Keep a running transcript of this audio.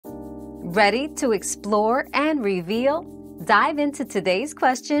Ready to explore and reveal? Dive into today's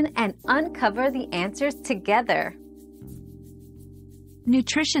question and uncover the answers together.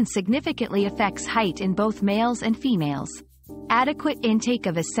 Nutrition significantly affects height in both males and females. Adequate intake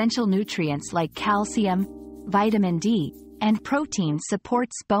of essential nutrients like calcium, vitamin D, and protein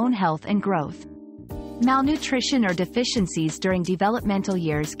supports bone health and growth. Malnutrition or deficiencies during developmental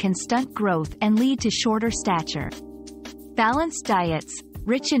years can stunt growth and lead to shorter stature. Balanced diets,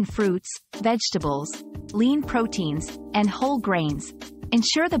 rich in fruits, vegetables, lean proteins, and whole grains,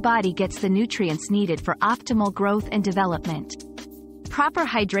 ensure the body gets the nutrients needed for optimal growth and development. Proper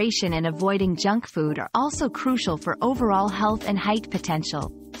hydration and avoiding junk food are also crucial for overall health and height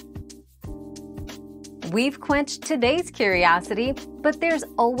potential. We've quenched today's curiosity, but there's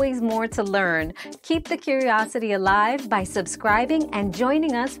always more to learn. Keep the curiosity alive by subscribing and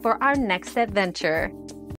joining us for our next adventure.